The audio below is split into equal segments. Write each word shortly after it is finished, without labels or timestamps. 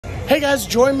Hey guys,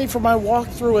 join me for my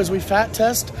walkthrough as we fat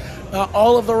test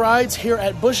all of the rides here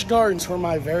at Busch Gardens for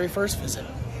my very first visit.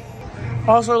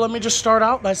 Also, let me just start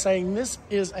out by saying this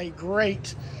is a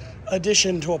great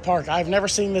addition to a park. I've never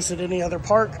seen this at any other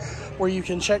park where you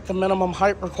can check the minimum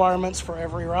height requirements for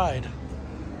every ride.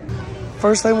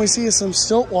 First thing we see is some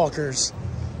stilt walkers.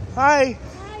 Hi.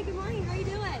 Hi, good morning. How are you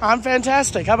doing? I'm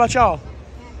fantastic. How about y'all?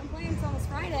 Can't complain, it's almost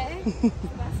Friday.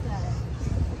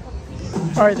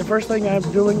 All right, the first thing I'm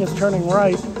doing is turning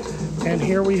right, and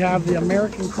here we have the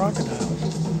American crocodile.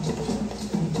 There's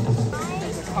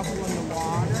a couple in the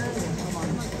water. There's some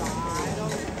on the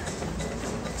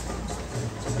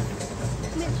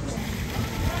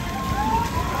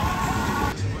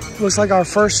side. Looks like our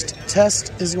first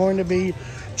test is going to be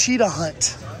cheetah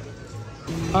hunt.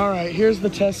 All right, here's the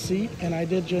test seat, and I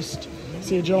did just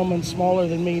see a gentleman smaller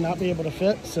than me not be able to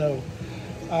fit, so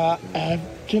I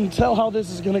can tell how this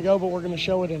is going to go, but we're going to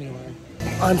show it anyway.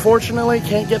 Unfortunately,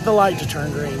 can't get the light to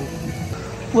turn green.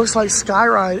 Looks like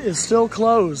Skyride is still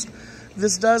closed.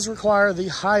 This does require the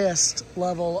highest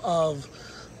level of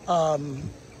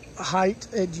height.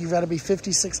 You've got to be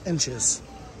 56 inches.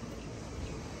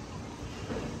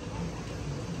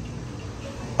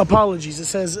 Apologies, it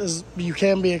says you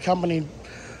can be accompanied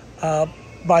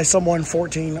by someone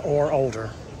 14 or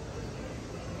older.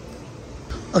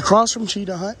 Across from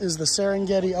Cheetah Hunt is the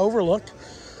Serengeti Overlook,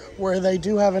 where they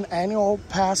do have an annual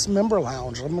pass member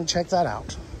lounge. Let me check that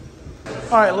out.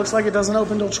 All right, looks like it doesn't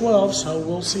open till 12, so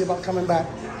we'll see about coming back.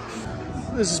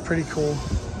 This is pretty cool.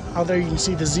 Out there you can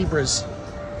see the zebras.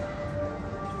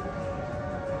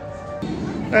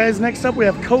 Guys, next up we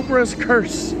have Cobra's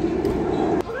Curse.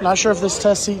 Not sure if this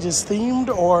test seat is themed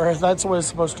or if that's what it's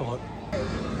supposed to look.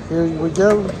 Here we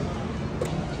go.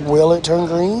 Will it turn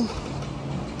green?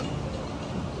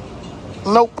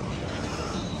 Nope.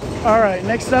 All right,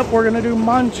 next up we're gonna do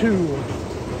Montu.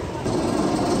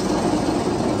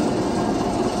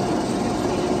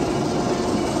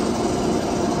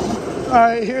 All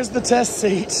right, here's the test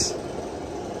seat.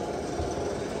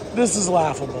 This is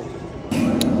laughable.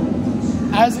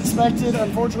 As expected,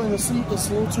 unfortunately the seat is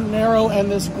a little too narrow and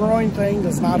this groin thing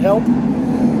does not help.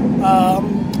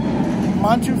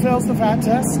 Montu fails the fat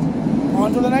test.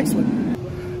 On to the next one.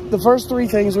 The first three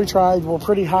things we tried were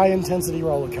pretty high intensity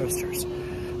roller coasters.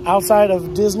 Outside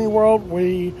of Disney World,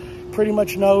 we pretty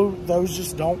much know those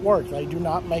just don't work. They do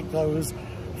not make those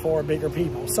for bigger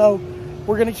people. So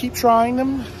we're gonna keep trying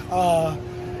them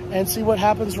and see what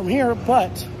happens from here,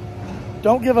 but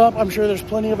don't give up. I'm sure there's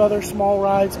plenty of other small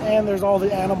rides and there's all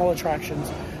the animal attractions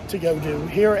to go do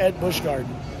here at Busch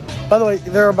Gardens. By the way,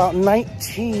 there are about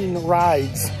 19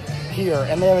 rides here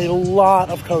and they have a lot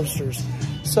of coasters.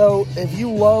 So if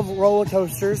you love roller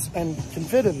coasters and can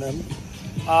fit in them,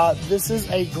 this is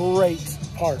a great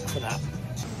park for that.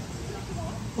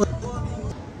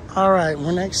 All right,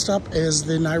 well, next up is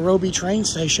the Nairobi train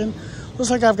station. Looks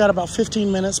like I've got about 15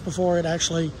 minutes before it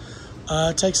actually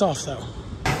takes off though.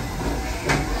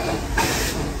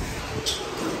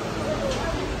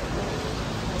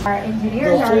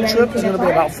 The full trip is going to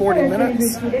be about 40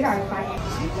 minutes.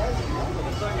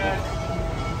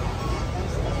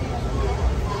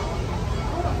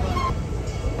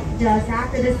 Just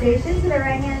after the station, to the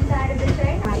right-hand side of the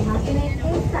train, I have the name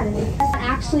Case Study. It's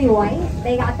actually white.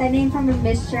 They got that name from a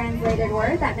mistranslated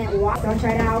word that meant walk. Don't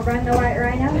try to outrun the white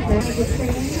rhino. There's a good train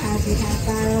as we pass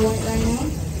by our white rhino.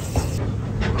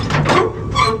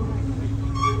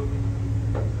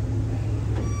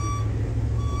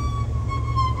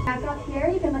 Back up here,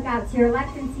 you can look out to your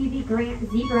left and see the Grant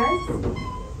zebras.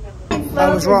 I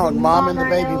was wrong. Mom and the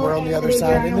baby were on the other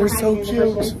side, and they're so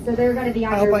cute. So they're going to be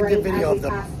on I hope your I can get right video as of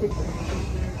them. we pass the-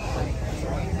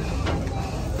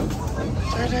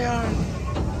 There they are.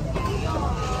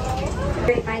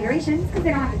 Great migrations because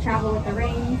they don't have to travel with the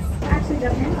rains. Actually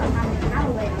depends on how many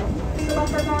cattle they own. The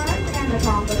bumper cars and the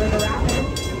Tampa River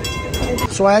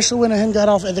Rapids. So I actually went ahead and got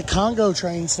off at the Congo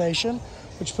train station,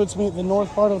 which puts me at the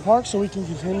north part of the park so we can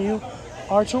continue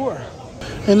our tour.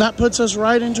 And that puts us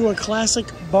right into a classic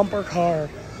bumper car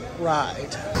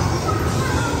ride.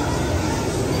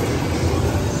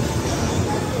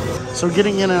 So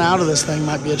getting in and out of this thing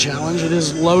might be a challenge. It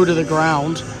is low to the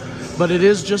ground, but it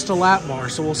is just a lap bar,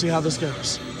 so we'll see how this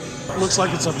goes. Looks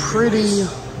like it's a pretty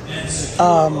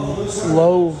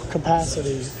low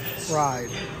capacity ride,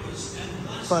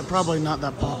 but probably not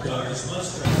that popular.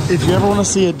 If you ever want to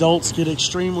see adults get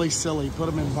extremely silly, put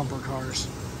them in bumper cars.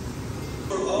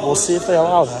 We'll see if they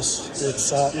allow this.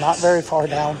 It's not very far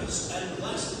down.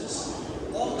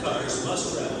 All cars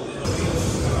must travel.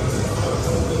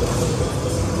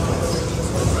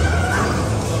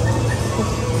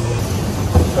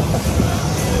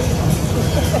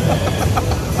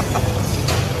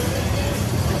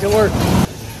 worked.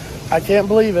 I can't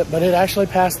believe it, but it actually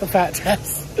passed the fat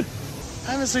test.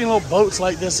 I haven't seen little boats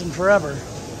like this in forever.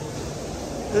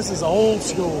 This is old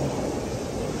school.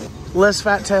 Less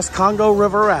fat test, Congo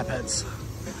River Rapids.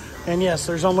 And yes,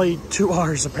 there's only 2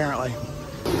 R's apparently.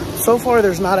 So far,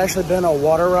 there's not actually been a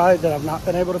water ride that I've not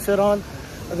been able to fit on.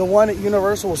 The one at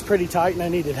Universal was pretty tight and I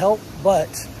needed help, but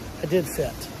I did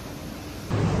fit.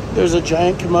 There's a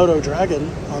giant Komodo dragon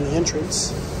on the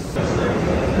entrance.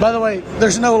 By the way,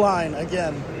 there's no line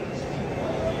again.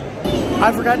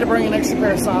 I forgot to bring an extra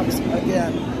pair of socks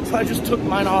again. So I just took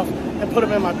mine off and put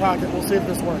them in my pocket. We'll see if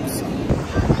this works.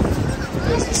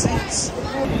 There's the seats.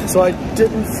 So I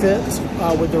didn't fit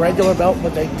with the regular belt,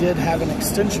 but they did have an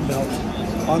extension belt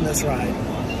on this ride.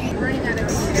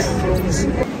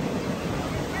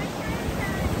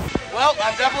 Well,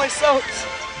 I'm definitely soaked.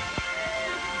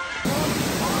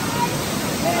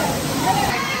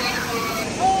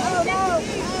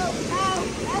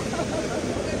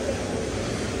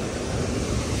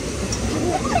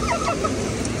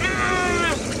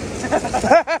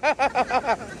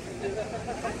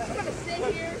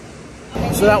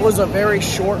 So that was a very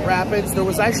short rapids. There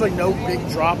was actually no big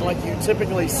drop like you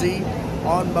typically see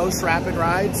on most rapid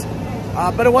rides,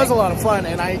 but it was a lot of fun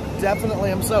and I definitely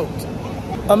am soaked.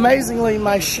 Amazingly,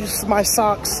 my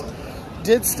socks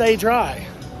did stay dry.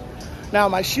 Now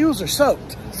my shoes are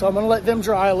soaked, so I'm gonna let them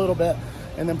dry a little bit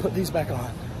and then put these back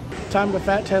on. Time to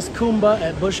fat test Kumba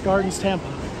at Busch Gardens, Tampa.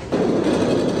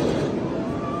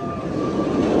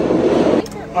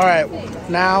 All right,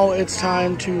 now it's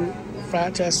time to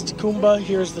fat test Kumba.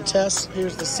 Here's the test,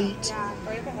 here's the seat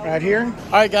right here.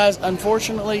 All right guys,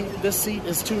 unfortunately this seat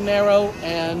is too narrow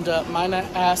and my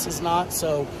ass is not,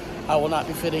 so I will not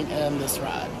be fitting in this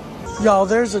ride. Y'all,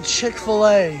 there's a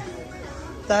Chick-fil-A.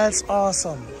 That's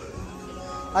awesome.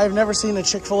 I've never seen a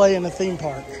Chick-fil-A in a theme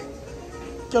park.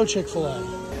 Go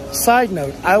Chick-fil-A. Side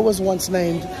note, I was once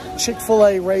named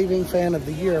Chick-fil-A Raving Fan of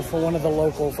the Year for one of the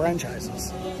local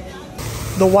franchises.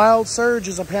 The Wild Surge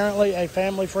is apparently a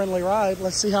family-friendly ride.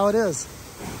 Let's see how it is.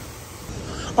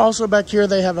 Also back here,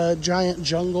 they have a giant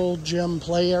jungle gym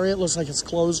play area. It looks like it's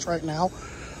closed right now,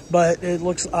 but it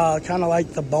looks kind of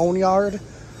like the Boneyard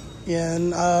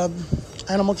in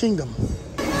Animal Kingdom.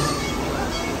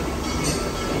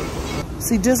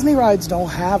 See, Disney rides don't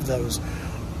have those.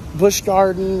 Busch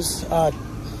Gardens,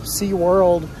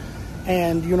 SeaWorld,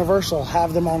 and Universal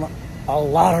have them on a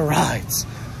lot of rides.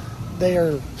 They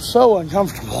are so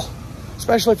uncomfortable,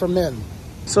 especially for men.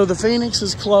 So the Phoenix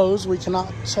is closed. We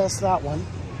cannot test that one.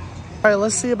 All right,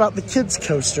 let's see about the kids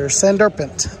coaster,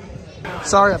 Sandserpent.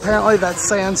 Sorry, apparently that's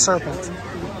Sand Serpent.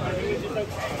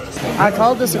 I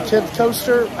called this a kid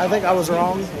coaster. I think I was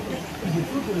wrong.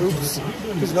 Oops,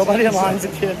 because nobody in line's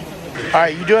a kid. All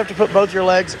right, you do have to put both your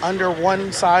legs under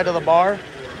one side of the bar.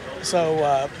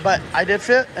 So, but I did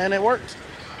fit and it worked.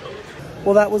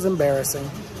 Well, that was embarrassing.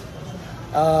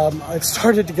 It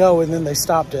started to go and then they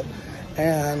stopped it.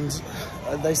 And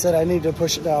they said I need to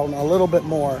push it down a little bit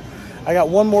more. I got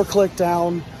one more click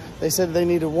down. They said they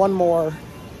needed one more.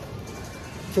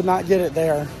 Could not get it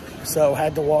there. So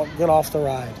had to get off the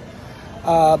ride.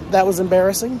 That was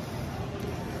embarrassing.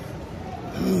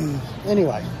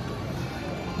 Anyway.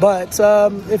 But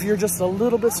if you're just a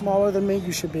little bit smaller than me,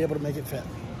 you should be able to make it fit.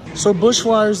 So Busch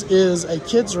Flyers is a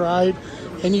kid's ride,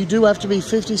 and you do have to be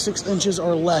 56 inches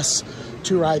or less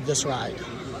to ride this ride.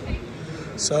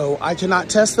 So I cannot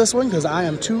test this one because I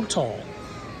am too tall,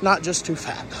 not just too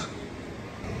fat.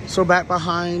 So back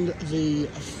behind the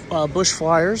Busch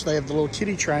Flyers, they have the little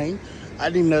kiddie train. I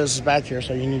didn't even know this was back here,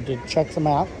 so you need to check them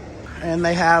out. And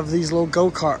they have these little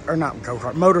go-kart, or not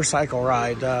go-kart, motorcycle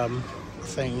ride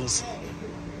things.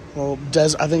 Well,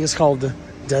 I think it's called the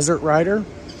Desert Rider.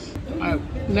 All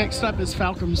right, next up is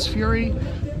Falcon's Fury,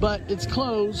 but it's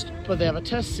closed, but they have a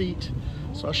test seat.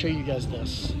 So I'll show you guys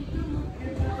this.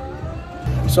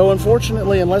 So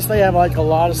unfortunately, unless they have like a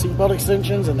lot of seatbelt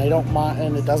extensions and they don't mind,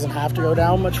 and it doesn't have to go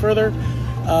down much further,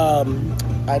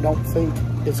 I don't think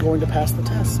it's going to pass the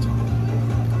test.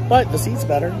 But the seat's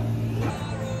better.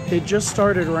 It just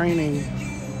started raining.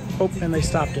 Oh, and they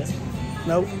stopped it.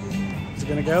 Nope. Is it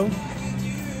gonna go?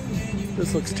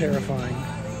 This looks terrifying.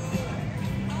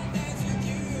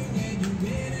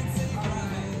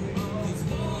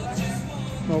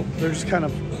 Oh, they're just kind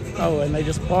of, oh, and they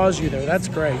just pause you there. That's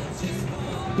great.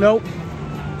 Nope.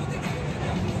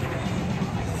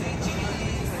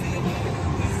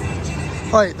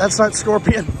 Wait, that's not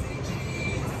Scorpion.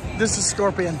 This is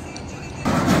Scorpion.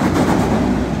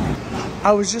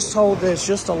 I was just told that it's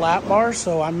just a lap bar,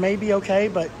 so I may be okay,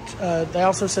 but they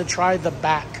also said try the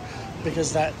back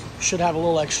because that should have a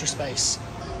little extra space.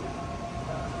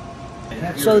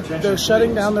 So they're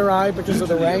shutting down the ride because of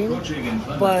the rain,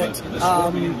 but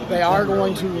they are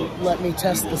going to let me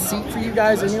test the seat for you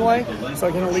guys anyway, so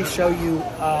I can at least show you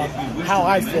how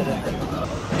I fit it.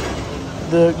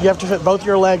 You have to fit both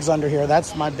your legs under here.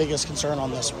 That's my biggest concern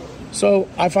on this one. So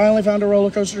I finally found a roller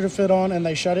coaster to fit on, and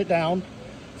they shut it down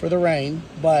for the rain,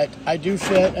 but I do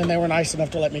fit, and they were nice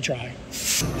enough to let me try.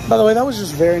 By the way, that was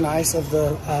just very nice of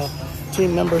the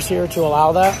team members here to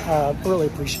allow that. Really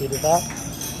appreciated that.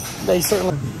 They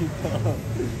certainly...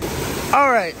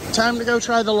 All right, time to go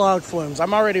try the log flumes.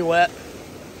 I'm already wet.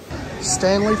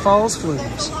 Stanley Falls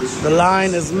Flumes. The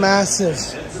line is massive.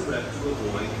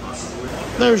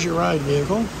 There's your ride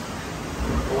vehicle.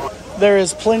 There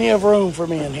is plenty of room for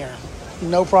me in here.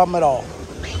 No problem at all.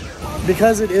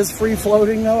 Because it is free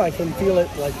floating though, I can feel it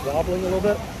like wobbling a little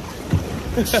bit.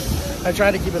 I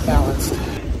try to keep it balanced.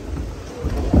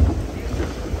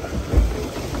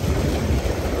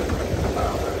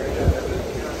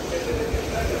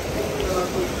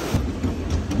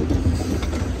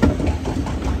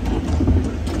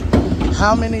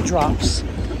 How many drops?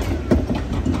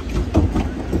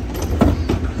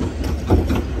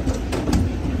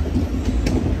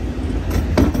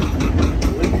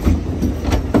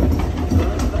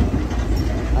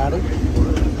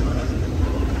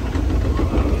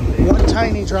 One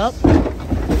tiny drop.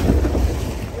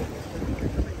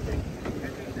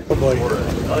 Oh boy.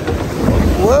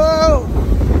 Whoa!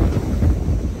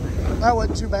 That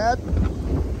wasn't too bad.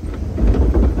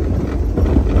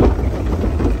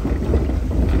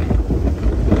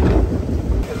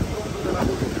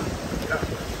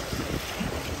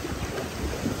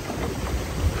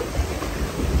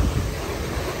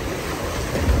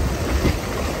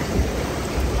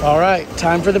 All right,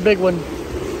 time for the big one.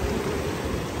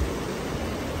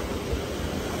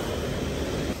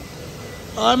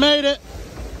 I made it.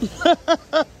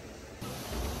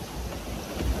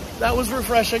 That was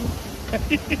refreshing.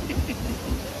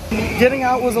 Getting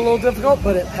out was a little difficult,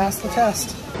 but it passed the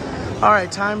test. All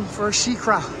right, time for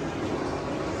Shikra.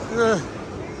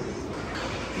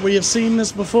 We have seen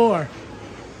this before.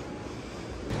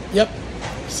 Yep,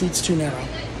 seat's too narrow.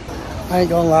 I ain't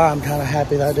gonna lie, I'm kind of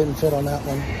happy that I didn't fit on that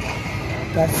one.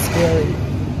 That's scary.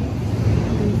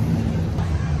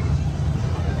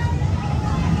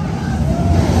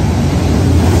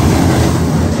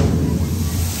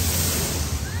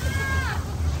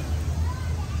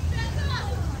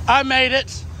 I made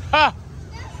it. Ha!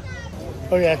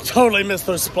 Oh yeah, totally missed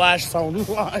those splash zone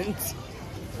lines.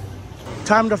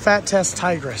 Time to fat test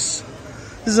Tigress.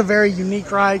 This is a very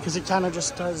unique ride because it kind of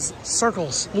just does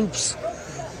circles, loops,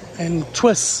 and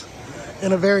twists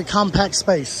in a very compact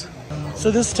space.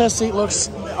 So this test seat looks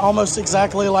almost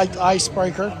exactly like the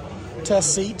Icebreaker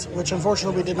test seat, which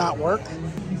unfortunately did not work.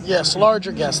 Yes,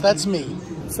 larger guess, that's me.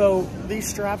 So these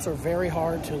straps are very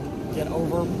hard to get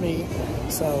over me,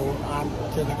 so I'm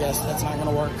gonna guess that's not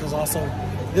gonna work because also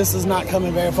this is not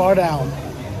coming very far down.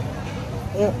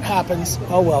 It happens,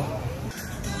 oh well.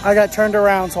 I got turned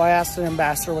around, so I asked an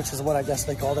ambassador, which is what I guess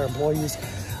they call their employees,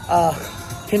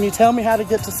 can you tell me how to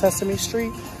get to Sesame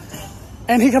Street?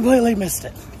 And he completely missed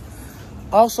it.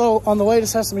 Also, on the way to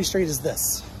Sesame Street is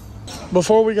this.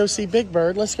 Before we go see Big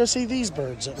Bird, let's go see these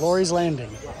birds at Lori's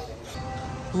Landing.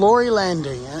 Lori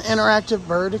Landing, an interactive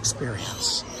bird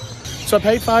experience. So I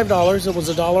paid $5. It was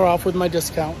 $1 off with my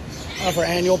discount for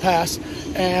annual pass.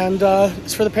 And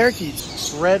it's for the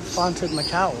parakeets, red fronted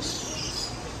macaws.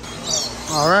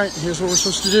 All right, here's what we're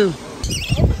supposed to do.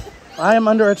 I am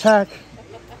under attack.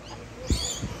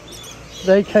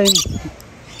 They came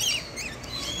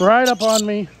right up on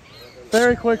me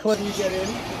very quickly. Can you get in?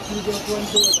 Can you get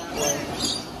into it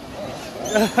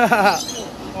that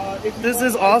way? This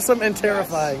is awesome and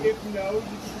terrifying.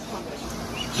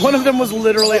 One of them was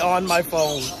literally on my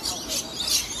phone.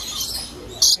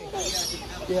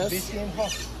 Yes.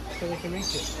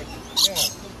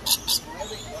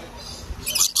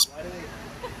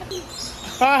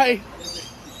 Hi.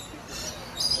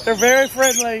 They're very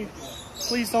friendly.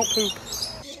 Please don't poop.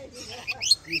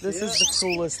 This is the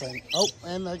coolest thing. Oh,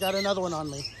 and I got another one on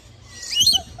me.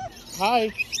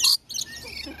 Hi.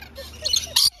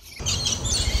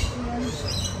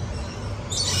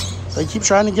 They keep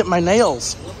trying to get my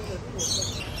nails.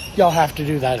 Y'all have to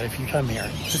do that if you come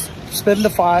here. Just spend the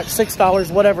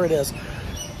 $6, whatever it is.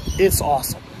 It's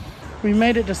awesome. We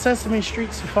made it to Sesame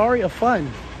Street Safari of Fun.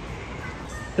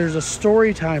 There's a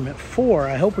story time at 4.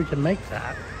 I hope we can make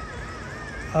that.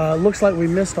 Looks like we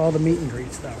missed all the meet and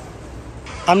greets though.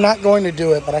 I'm not going to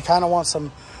do it, but I kind of want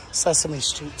some Sesame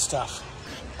Street stuff.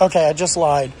 Okay, I just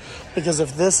lied. Because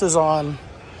if this is on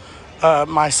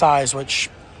my size, which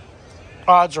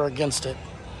odds are against it,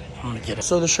 I'm gonna get it.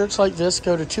 So the shirts like this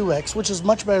go to 2X, which is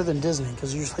much better than Disney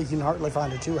because usually you can hardly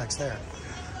find a 2X there.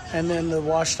 And then the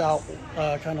washed out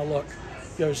kind of look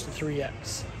goes to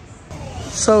 3X.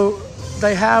 So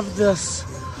they have this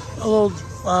little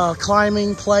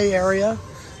climbing play area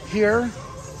here.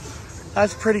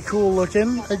 That's pretty cool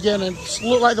looking. Again, it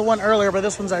looked like the one earlier, but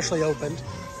this one's actually opened.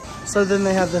 So then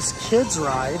they have this kids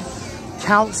ride,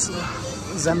 Count's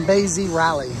Zambezi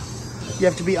Rally. You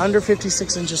have to be under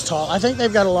 56 inches tall. I think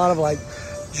they've got a lot of like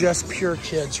just pure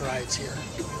kids rides here.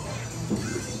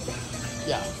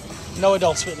 Yeah, no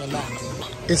adults fitting in that.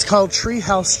 It's called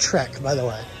Treehouse Trek, by the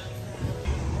way.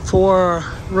 For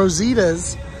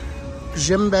Rosita's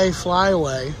Jimbe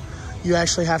Flyaway, you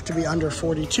actually have to be under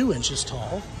 42 inches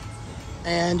tall.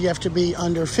 And you have to be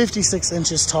under 56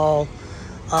 inches tall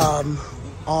on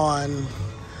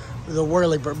the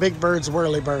Whirlybird, Big Bird's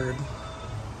Whirlybird.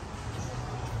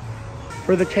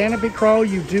 For the canopy crawl,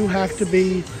 you do have to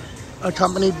be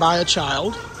accompanied by a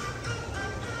child.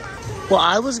 Well,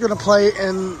 I was going to play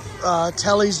in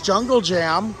Telly's Jungle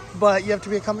Jam, but you have to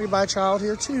be accompanied by a child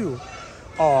here too.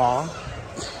 Aw.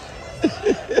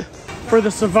 For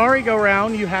the Safari Go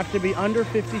Round, you have to be under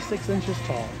 56 inches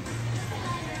tall.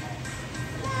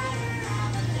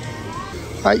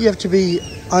 All right, you have to be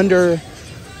under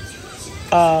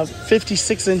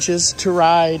 56 inches to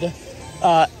ride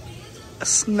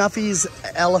Snuffy's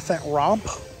Elephant Romp.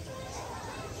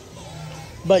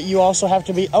 But you also have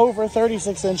to be over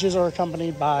 36 inches or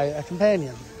accompanied by a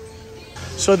companion.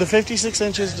 So the 56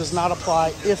 inches does not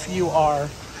apply if you are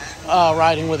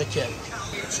riding with a kid.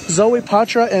 Zoe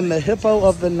Patra and the Hippo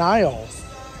of the Nile.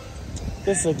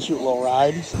 This is a cute little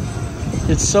ride.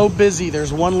 It's so busy,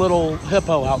 there's one little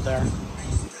hippo out there.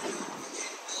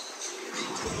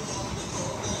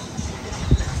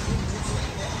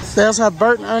 They also have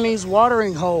Bert and Ernie's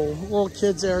watering hole, little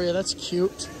kids area. That's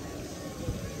cute.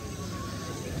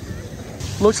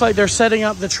 Looks like they're setting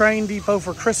up the train depot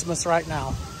for Christmas right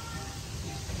now.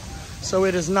 So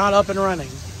it is not up and running.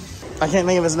 I can't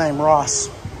think of his name, Ross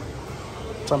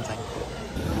something.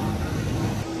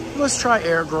 Let's try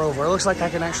Air Grover. It looks like I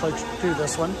can actually do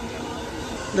this one.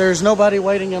 There's nobody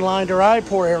waiting in line to ride,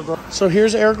 poor Air Grover. So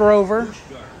here's Air Grover.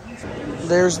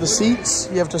 There's the seats.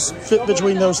 You have to fit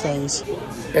between those things.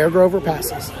 Air Grover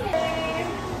passes.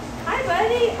 Hi,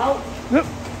 buddy. Oh. Yep.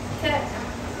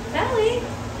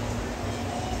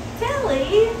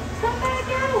 Telly, come back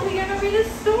out. We're going to read a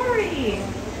story.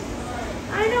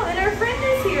 I know, and our friend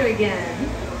is here again.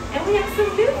 And we have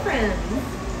some new friends.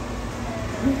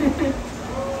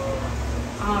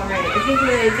 All right, I think we're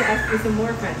ready to ask for some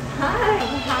more friends.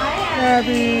 Hi,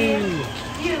 Abby.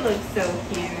 You look so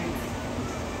cute.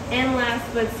 And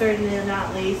last but certainly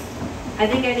not least, I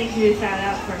think I need you to shout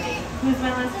out for me. Who's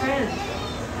my last friend?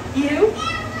 You?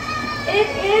 It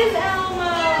is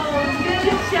Elmo!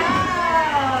 Good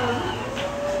job!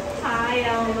 Hi,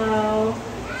 Elmo.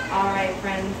 All right,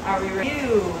 friends, are we ready?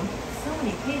 So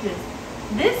many pages.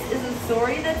 This is a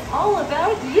story that's all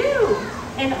about you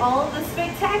and all of the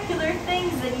spectacular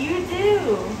things that you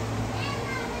do.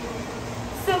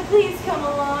 So please come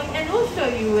along and we'll show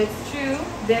you what's true.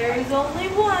 There is only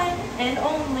one and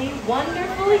only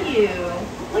wonderful you.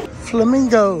 Look.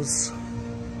 Flamingos.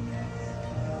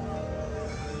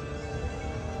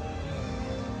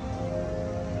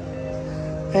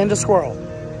 And a squirrel.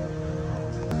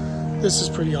 This is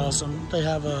pretty awesome. They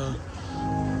have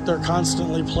they're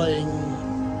constantly playing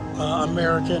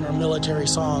American or military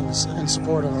songs in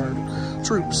support of our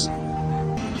troops.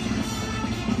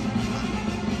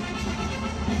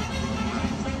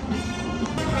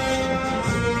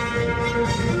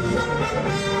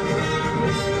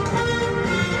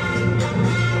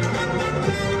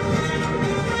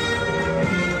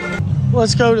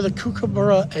 Let's go to the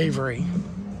Kookaburra Aviary.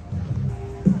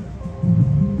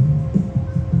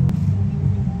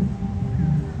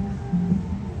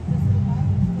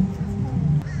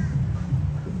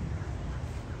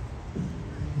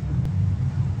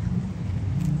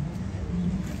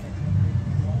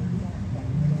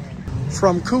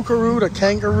 From kookaroo to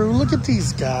kangaroo, look at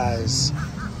these guys.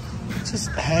 Just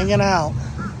hanging out.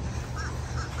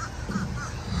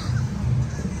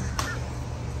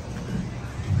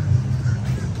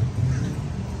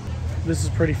 This is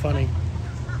pretty funny.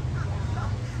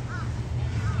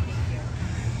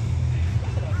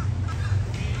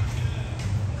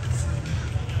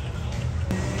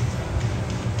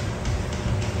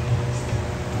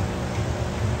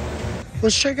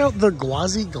 Let's check out the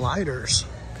Gwazi gliders.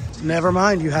 Never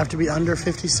mind, you have to be under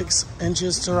 56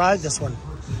 inches to ride this one.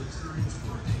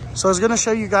 So I was gonna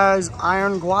show you guys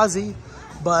Iron Gwazi,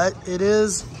 but it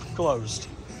is closed.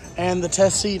 And the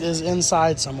test seat is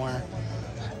inside somewhere.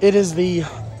 It is the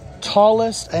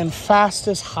tallest and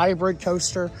fastest hybrid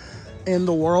coaster in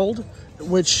the world,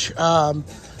 which a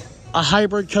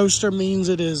hybrid coaster means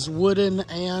it is wooden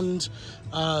and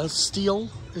steel.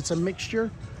 It's a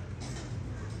mixture.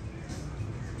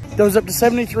 Goes up to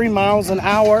 73 miles an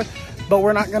hour, but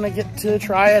we're not going to get to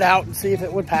try it out and see if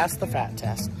it would pass the fat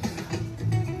test.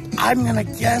 I'm going to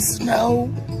guess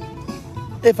no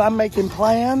if I'm making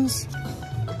plans,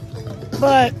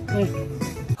 but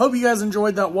hope you guys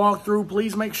enjoyed that walkthrough.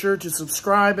 Please make sure to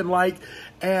subscribe and like,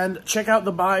 and check out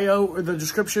the bio or the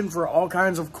description for all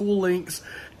kinds of cool links.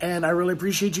 And I really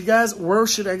appreciate you guys. Where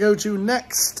should I go to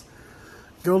next?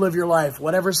 Go live your life,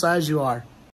 whatever size you are.